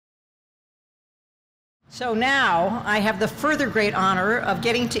So now I have the further great honor of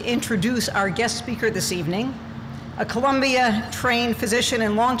getting to introduce our guest speaker this evening, a Columbia-trained physician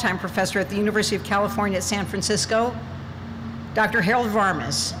and longtime professor at the University of California at San Francisco. Dr. Harold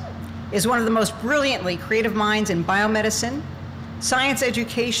Varmus is one of the most brilliantly creative minds in biomedicine, science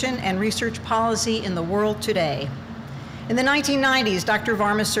education, and research policy in the world today. In the 1990s, Dr.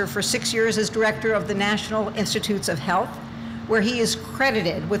 Varmus served for 6 years as director of the National Institutes of Health, where he is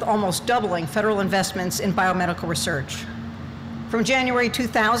credited with almost doubling federal investments in biomedical research. From January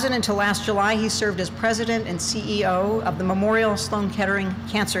 2000 until last July, he served as president and CEO of the Memorial Sloan Kettering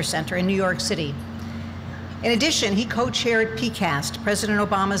Cancer Center in New York City. In addition, he co-chaired PCAST, President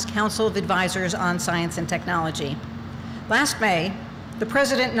Obama's Council of Advisors on Science and Technology. Last May, the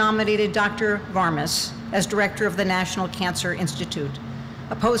president nominated Dr. Varmus as director of the National Cancer Institute,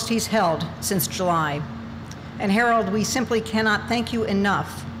 a post he's held since July. And Harold, we simply cannot thank you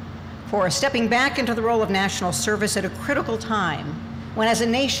enough for stepping back into the role of national service at a critical time when, as a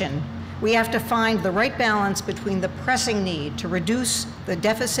nation, we have to find the right balance between the pressing need to reduce the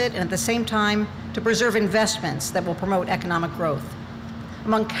deficit and at the same time to preserve investments that will promote economic growth.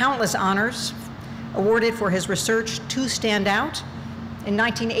 Among countless honors awarded for his research, two stand out. In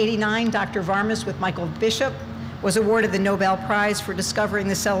 1989, Dr. Varmus, with Michael Bishop, was awarded the Nobel Prize for discovering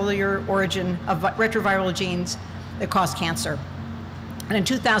the cellular origin of retroviral genes that cause cancer. And in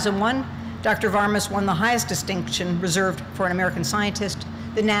 2001, Dr. Varmus won the highest distinction reserved for an American scientist,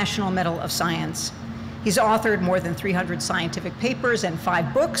 the National Medal of Science. He's authored more than 300 scientific papers and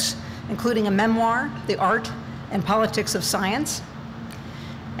 5 books, including a memoir, The Art and Politics of Science.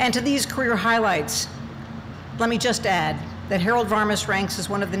 And to these career highlights, let me just add that Harold Varmus ranks as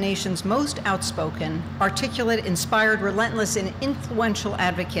one of the nation's most outspoken, articulate, inspired, relentless, and influential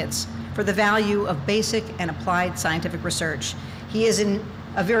advocates for the value of basic and applied scientific research. He is, in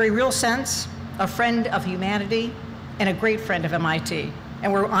a very real sense, a friend of humanity and a great friend of MIT.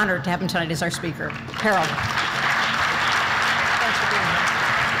 And we're honored to have him tonight as our speaker. Harold. Thanks for being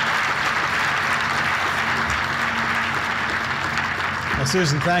here. Well,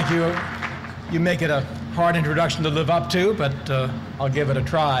 Susan, thank you. You make it a hard introduction to live up to, but I'll give it a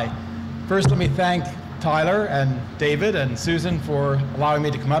try. First, let me thank Tyler and David and Susan for allowing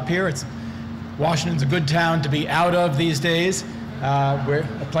me to come up here. Washington's a good town to be out of these days. We're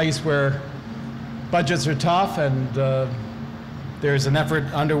a place where budgets are tough, and there's an effort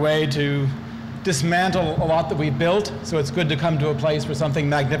underway to dismantle a lot that we built, so it's good to come to a place where something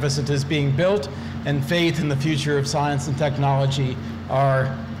magnificent is being built, and faith in the future of science and technology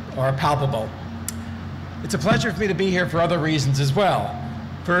are palpable. It's a pleasure for me to be here for other reasons as well.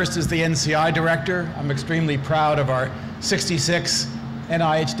 First, as the NCI director, I'm extremely proud of our 66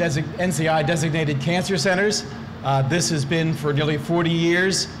 NCI designated cancer centers. This has been for nearly 40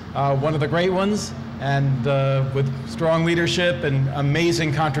 years one of the great ones, and with strong leadership and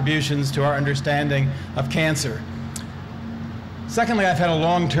amazing contributions to our understanding of cancer. Secondly, I've had a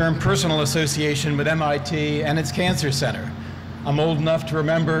long-term personal association with MIT and its cancer center. I'm old enough to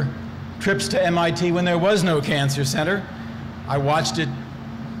remember trips to MIT when there was no cancer center. I watched it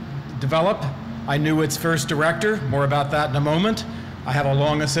develop. I knew its first director, more about that in a moment. I have a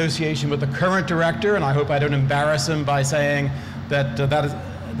long association with the current director, and I hope I don't embarrass him by saying that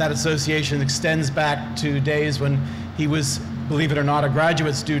that association extends back to days when he was, believe it or not, a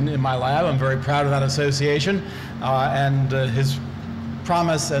graduate student in my lab. I'm very proud of that association, and his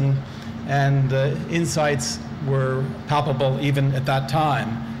promise and insights were palpable even at that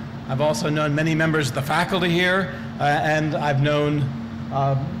time. I've also known many members of the faculty here, and I've known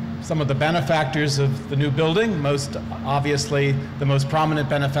some of the benefactors of the new building, most obviously the most prominent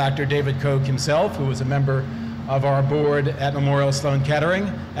benefactor, David Koch himself, who was a member of our board at Memorial Sloan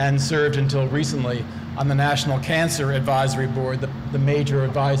Kettering and served until recently on the National Cancer Advisory Board, the major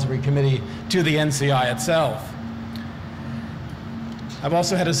advisory committee to the NCI itself. I've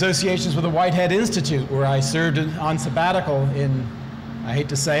also had associations with the Whitehead Institute, where I served on sabbatical in, I hate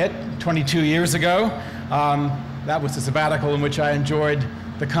to say it, 22 years ago. That was a sabbatical in which I enjoyed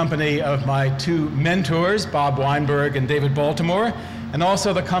the company of my 2 mentors, Bob Weinberg and David Baltimore, and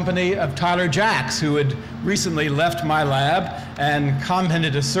also the company of Tyler Jacks, who had recently left my lab and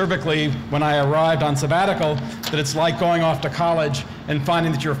commented acerbically when I arrived on sabbatical that it's like going off to college and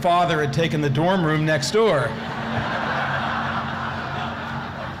finding that your father had taken the dorm room next door.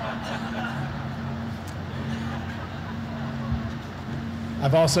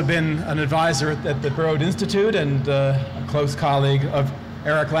 I've also been an advisor at the Broad Institute and a close colleague of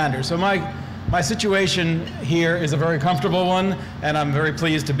Eric Lander. So my situation here is a very comfortable one, and I'm very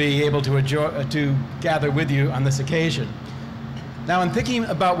pleased to be able to gather with you on this occasion. Now, in thinking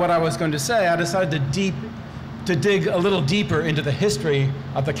about what I was going to say, I decided to dig a little deeper into the history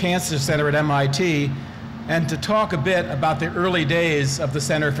of the Cancer Center at MIT and to talk a bit about the early days of the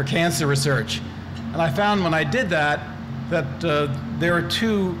Center for Cancer Research. And I found when I did that there are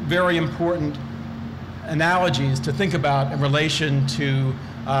two very important analogies to think about in relation to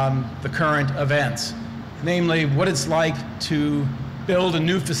the current events. Namely, what it's like to build a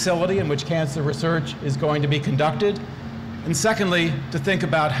new facility in which cancer research is going to be conducted. And secondly, to think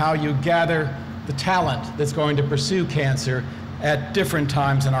about how you gather the talent that's going to pursue cancer at different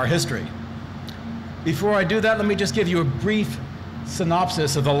times in our history. Before I do that, let me just give you a brief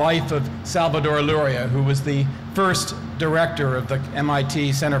synopsis of the life of Salvador Luria, who was the first director of the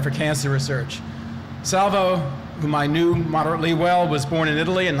MIT Center for Cancer Research. Salvo, whom I knew moderately well, was born in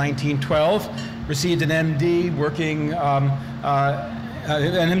Italy in 1912, received an MD working, an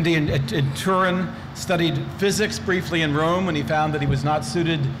MD in Turin, studied physics briefly in Rome when he found that he was not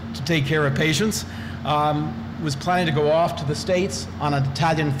suited to take care of patients, was planning to go off to the States on an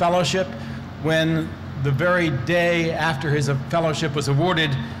Italian fellowship when the very day after his fellowship was awarded,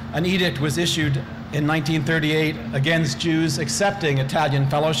 an edict was issued in 1938 against Jews accepting Italian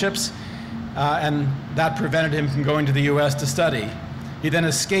fellowships, and that prevented him from going to the US to study. He then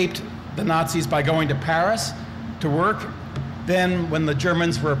escaped the Nazis by going to Paris to work. Then, when the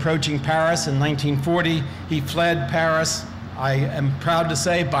Germans were approaching Paris in 1940, he fled Paris, I am proud to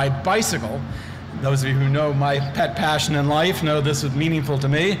say, by bicycle. Those of you who know my pet passion in life know this was meaningful to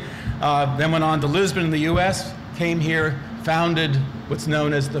me. Then went on to Lisbon in the US, came here, founded what's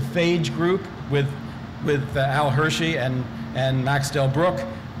known as the Phage Group with Al Hershey and Max Delbruck.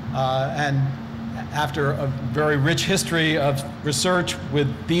 And after a very rich history of research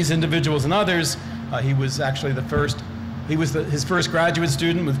with these individuals and others, he was actually the first. His first graduate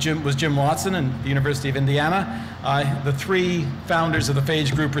student was Jim Watson in the University of Indiana. The three founders of the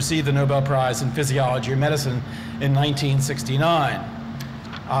Phage Group received the Nobel Prize in Physiology or Medicine in 1969.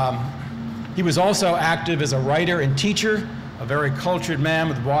 He was also active as a writer and teacher, a very cultured man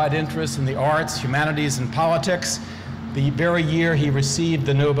with wide interests in the arts, humanities, and politics. The very year he received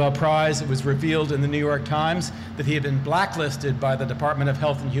the Nobel Prize, it was revealed in the New York Times that he had been blacklisted by the Department of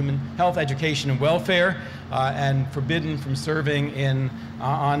Health and Human Health, Education, and Welfare and forbidden from serving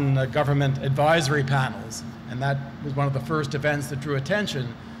on government advisory panels. And that was one of the first events that drew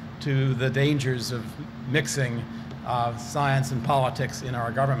attention to the dangers of mixing science and politics in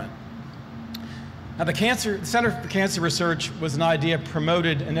our government. Now, the Center for Cancer Research was an idea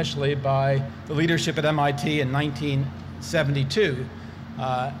promoted initially by the leadership at MIT in 1972.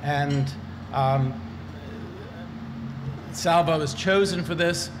 Salvo was chosen for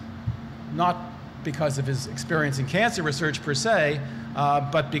this, not because of his experience in cancer research per se,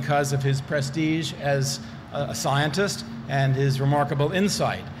 but because of his prestige as a scientist and his remarkable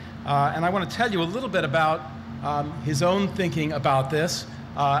insight. And I want to tell you a little bit about his own thinking about this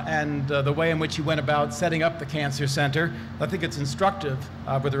and the way in which he went about setting up the Cancer Center. I think it's instructive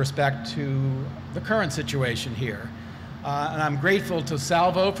with respect to the current situation here. And I'm grateful to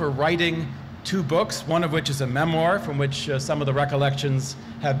Salvo for writing 2 books, one of which is a memoir from which some of the recollections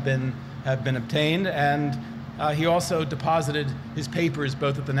have been obtained. And he also deposited his papers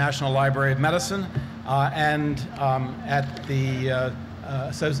both at the National Library of Medicine and at the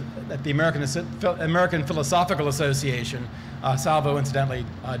American Philosophical Association. Salvo, incidentally,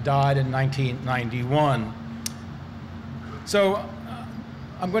 died in 1991. So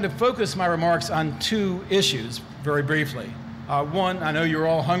I'm going to focus my remarks on 2 issues very briefly. One, I know you're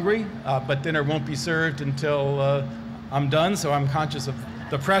all hungry, but dinner won't be served until I'm done, so I'm conscious of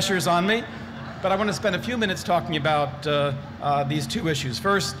the pressures on me. But I want to spend a few minutes talking about these 2 issues.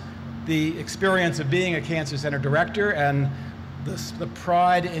 First, the experience of being a cancer center director and the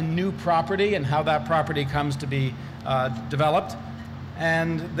pride in new property and how that property comes to be developed.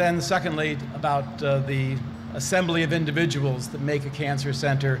 And then secondly, about the assembly of individuals that make a cancer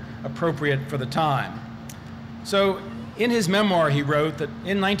center appropriate for the time. So in his memoir, he wrote that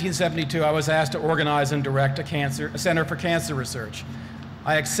in 1972, I was asked to organize and direct a Center for Cancer Research.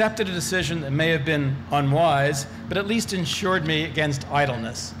 I accepted a decision that may have been unwise, but at least ensured me against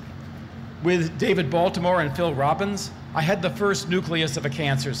idleness. With David Baltimore and Phil Robbins, I had the first nucleus of a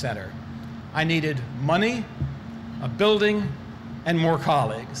cancer center. I needed money, a building, and more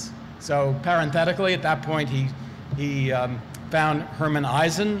colleagues. So parenthetically, at that point, he found Herman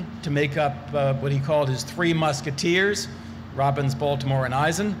Eisen to make up what he called his 3 musketeers, Robbins, Baltimore, and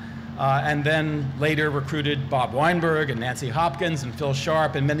Eisen, and then later recruited Bob Weinberg and Nancy Hopkins and Phil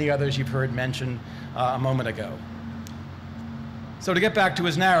Sharp and many others you've heard mentioned a moment ago. So to get back to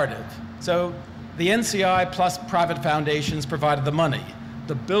his narrative. So The NCI plus private foundations provided the money.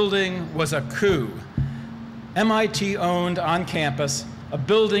 The building was a coup. MIT owned on campus a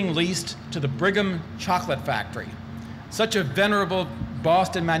building leased to the Brigham Chocolate Factory, such a venerable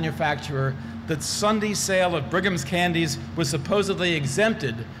Boston manufacturer that Sunday sale of Brigham's candies was supposedly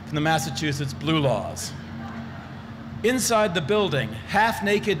exempted from the Massachusetts Blue Laws. Inside the building,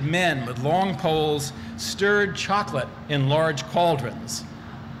 half-naked men with long poles stirred chocolate in large cauldrons,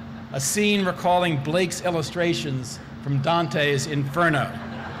 a scene recalling Blake's illustrations from Dante's Inferno.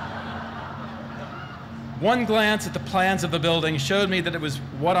 One glance at the plans of the building showed me that it was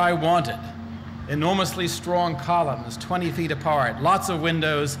what I wanted. Enormously strong columns, 20 feet apart, lots of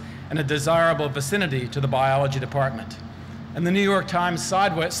windows, and a desirable vicinity to the biology department. And the New York Times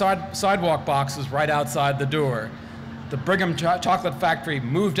sidewalk box was right outside the door. The Brigham Chocolate Factory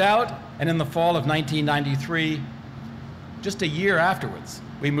moved out, and in the fall of 1993, just a year afterwards,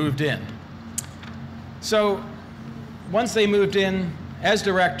 we moved in. So once they moved in, as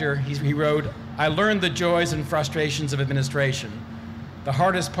director, he wrote, "I learned the joys and frustrations of administration. The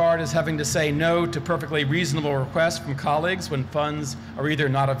hardest part is having to say no to perfectly reasonable requests from colleagues when funds are either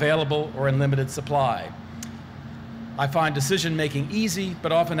not available or in limited supply. I find decision-making easy,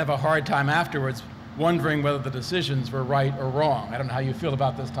 but often have a hard time afterwards wondering whether the decisions were right or wrong." I don't know how you feel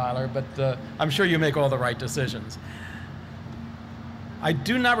about this, Tyler, but I'm sure you make all the right decisions. "I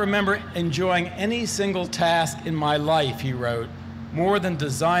do not remember enjoying any single task in my life," he wrote, "more than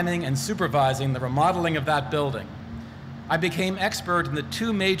designing and supervising the remodeling of that building. I became expert in the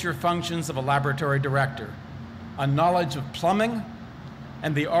two major functions of a laboratory director, a knowledge of plumbing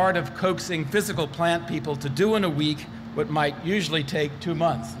and the art of coaxing physical plant people to do in a week what might usually take 2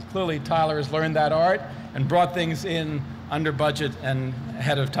 months." Clearly, Tyler has learned that art and brought things in under budget and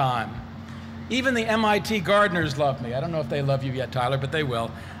ahead of time. "Even the MIT gardeners love me." I don't know if they love you yet, Tyler, but they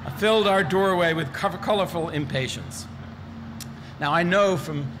will. "I filled our doorway with colorful impatience." Now, I know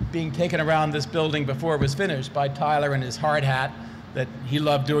from being taken around this building before it was finished by Tyler and his hard hat that he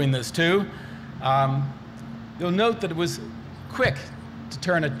loved doing this too. You'll note that it was quick to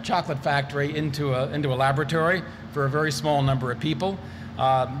turn a chocolate factory into a laboratory for a very small number of people.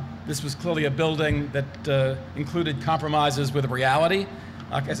 This was clearly a building that included compromises with reality,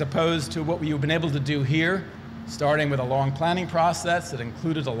 as opposed to what you've been able to do here, starting with a long planning process that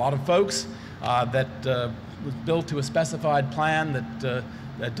included a lot of folks, that was built to a specified plan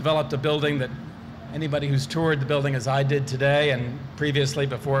that developed a building that anybody who's toured the building as I did today and previously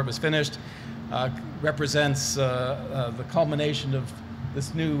before it was finished represents the culmination of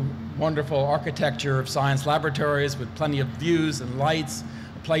this new wonderful architecture of science laboratories with plenty of views and lights,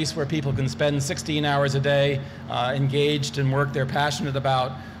 a place where people can spend 16 hours a day engaged in work they're passionate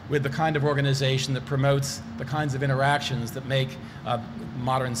about, with the kind of organization that promotes the kinds of interactions that make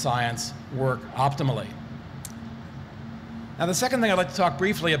modern science work optimally. Now, the second thing I'd like to talk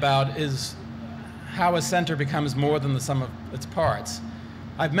briefly about is how a center becomes more than the sum of its parts.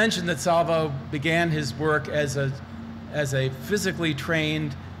 I've mentioned that Salvo began his work as a physically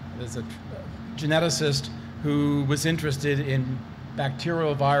trained, as a geneticist who was interested in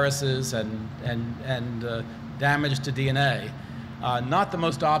bacterial viruses and damage to DNA. Not the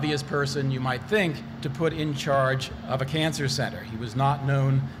most obvious person you might think to put in charge of a cancer center. He was not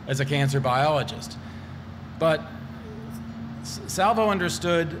known as a cancer biologist. But Salvo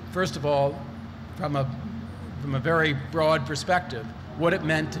understood, first of all, from a very broad perspective, what it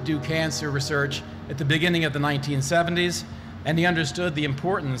meant to do cancer research at the beginning of the 1970s, and he understood the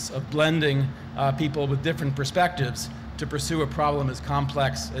importance of blending people with different perspectives to pursue a problem as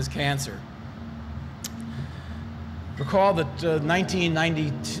complex as cancer. Recall that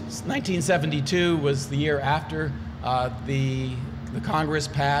 1972 was the year after the Congress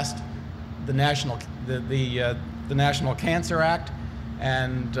passed the National Cancer Act,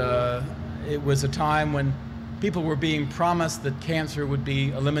 and it was a time when people were being promised that cancer would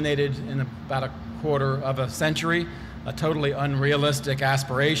be eliminated in about a quarter of a century, a totally unrealistic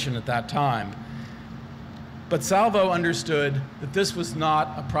aspiration at that time. But Salvo understood that this was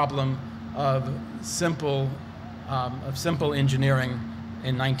not a problem of simple engineering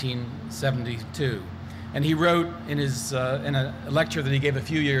in 1972. And he wrote in a lecture that he gave a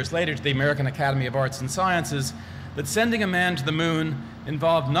few years later to the American Academy of Arts and Sciences that sending a man to the moon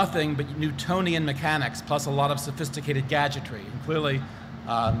involved nothing but Newtonian mechanics plus a lot of sophisticated gadgetry. And clearly,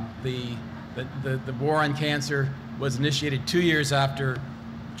 the war on cancer was initiated 2 years after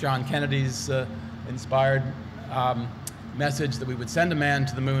John Kennedy's inspired message that we would send a man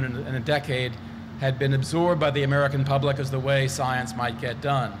to the moon in a decade had been absorbed by the American public as the way science might get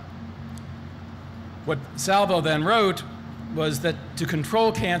done. What Salvo then wrote was that to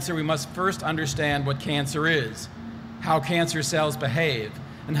control cancer, we must first understand what cancer is, how cancer cells behave,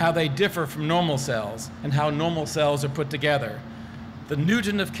 and how they differ from normal cells, and how normal cells are put together. The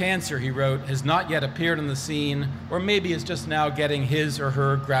Newton of cancer, he wrote, has not yet appeared on the scene, or maybe is just now getting his or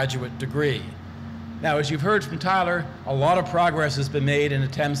her graduate degree. Now, as you've heard from Tyler, a lot of progress has been made in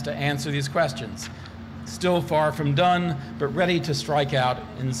attempts to answer these questions. Still far from done, but ready to strike out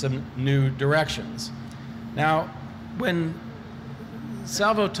in some new directions. Now, when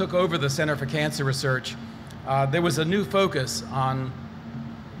Salvo took over the Center for Cancer Research, there was a new focus on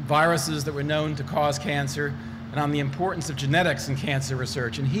viruses that were known to cause cancer and on the importance of genetics in cancer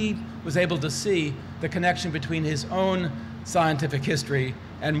research. And he was able to see the connection between his own scientific history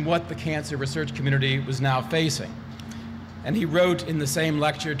and what the cancer research community was now facing. And he wrote in the same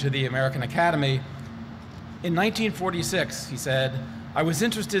lecture to the American Academy, in 1946, he said, I was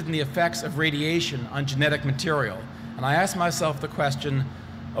interested in the effects of radiation on genetic material, and I asked myself the question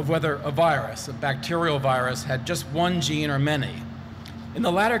of whether a virus, a bacterial virus, had just one gene or many. In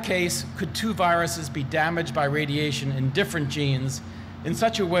the latter case, could two viruses be damaged by radiation in different genes in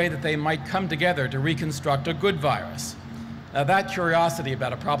such a way that they might come together to reconstruct a good virus? Now, that curiosity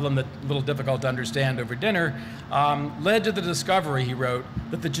about a problem that's a little difficult to understand over dinner led to the discovery, he wrote,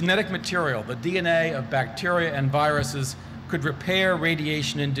 that the genetic material, the DNA of bacteria and viruses, could repair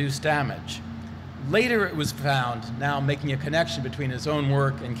radiation-induced damage. Later it was found, now making a connection between his own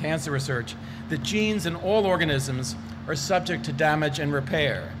work and cancer research, that genes in all organisms are subject to damage and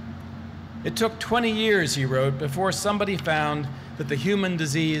repair. It took 20 years, he wrote, before somebody found that the human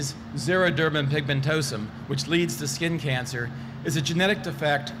disease xeroderma pigmentosum, which leads to skin cancer, is a genetic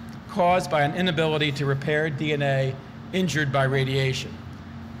defect caused by an inability to repair DNA injured by radiation.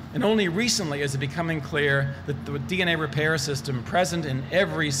 And only recently is it becoming clear that the DNA repair system present in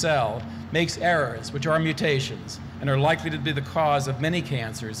every cell makes errors, which are mutations, and are likely to be the cause of many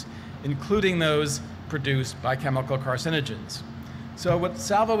cancers, including those produced by chemical carcinogens. So what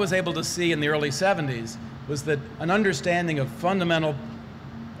Salvo was able to see in the early 70s was that an understanding of fundamental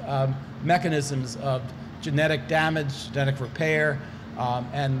mechanisms of genetic damage, genetic repair,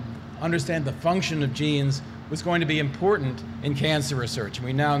 and understand the function of genes was going to be important in cancer research. And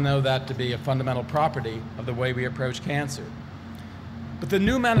we now know that to be a fundamental property of the way we approach cancer. But the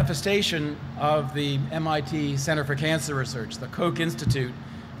new manifestation of the MIT Center for Cancer Research, the Koch Institute,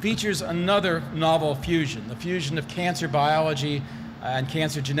 features another novel fusion, the fusion of cancer biology and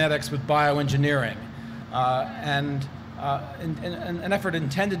cancer genetics with bioengineering, and an effort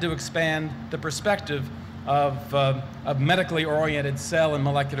intended to expand the perspective of medically oriented cell and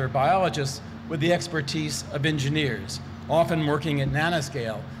molecular biologists with the expertise of engineers, often working at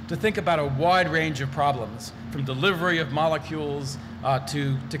nanoscale, to think about a wide range of problems, from delivery of molecules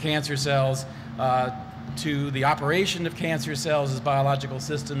to cancer cells, to the operation of cancer cells as biological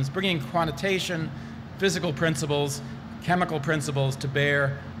systems, bringing quantitation, physical principles, chemical principles to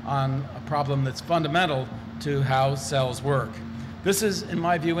bear on a problem that's fundamental to how cells work. This is, in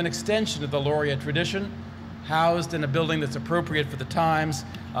my view, an extension of the laureate tradition, housed in a building that's appropriate for the times,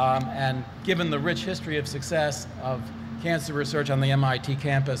 and given the rich history of success of cancer research on the MIT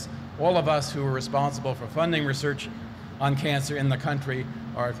campus, all of us who are responsible for funding research on cancer in the country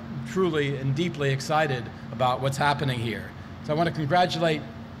are truly and deeply excited about what's happening here. So I want to congratulate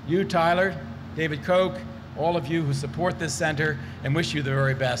you, Tyler, David Koch, all of you who support this center, and wish you the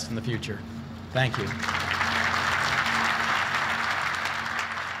very best in the future. Thank you.